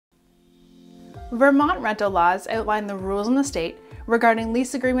Vermont rental laws outline the rules in the state regarding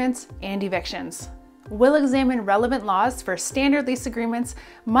lease agreements and evictions. We'll examine relevant laws for standard lease agreements,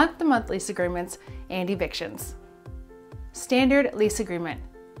 month-to-month lease agreements, and evictions. Standard lease agreement.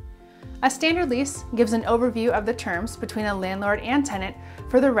 A standard lease gives an overview of the terms between a landlord and tenant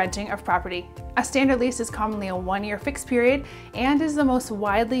for the renting of property. A standard lease is commonly a one-year fixed period and is the most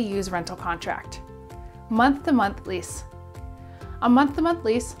widely used rental contract. Month-to-month lease. A month-to-month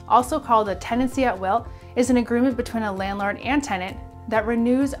lease, also called a tenancy at will, is an agreement between a landlord and tenant that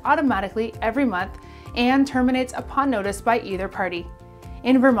renews automatically every month and terminates upon notice by either party.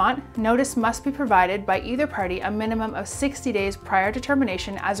 In Vermont, notice must be provided by either party a minimum of 60 days prior to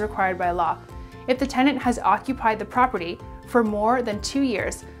termination as required by law. If the tenant has occupied the property for more than 2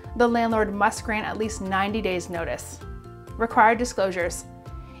 years, the landlord must grant at least 90 days notice. Required disclosures.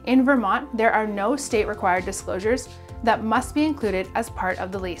 In Vermont, there are no state-required disclosures that must be included as part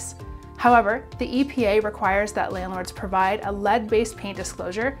of the lease. However, the EPA requires that landlords provide a lead-based paint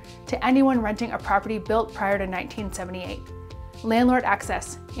disclosure to anyone renting a property built prior to 1978. Landlord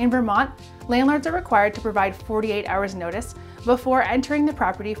access. In Vermont, landlords are required to provide 48 hours notice before entering the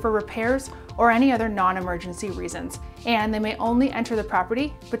property for repairs or any other non-emergency reasons, and they may only enter the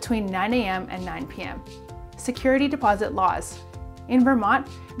property between 9 a.m. and 9 p.m. Security deposit laws. In Vermont,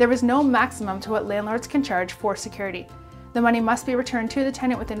 there is no maximum to what landlords can charge for security. The money must be returned to the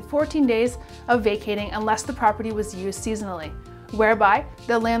tenant within 14 days of vacating unless the property was used seasonally, whereby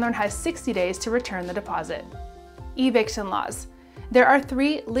the landlord has 60 days to return the deposit. Eviction laws. There are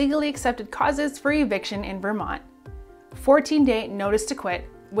 3 legally accepted causes for eviction in Vermont. 14-day notice to quit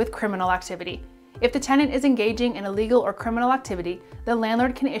with criminal activity. If the tenant is engaging in illegal or criminal activity, the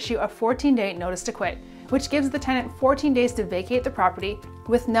landlord can issue a 14-day notice to quit, which gives the tenant 14 days to vacate the property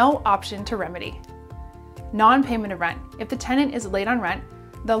with no option to remedy. Non-payment of rent. If the tenant is late on rent,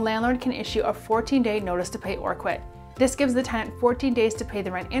 the landlord can issue a 14-day notice to pay or quit. This gives the tenant 14 days to pay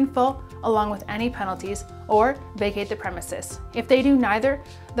the rent in full, along with any penalties, or vacate the premises. If they do neither,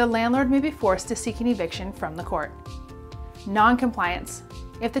 the landlord may be forced to seek an eviction from the court. Non-compliance.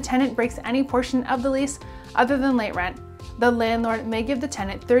 If the tenant breaks any portion of the lease other than late rent, the landlord may give the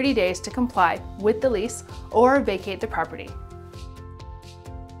tenant 30 days to comply with the lease or vacate the property.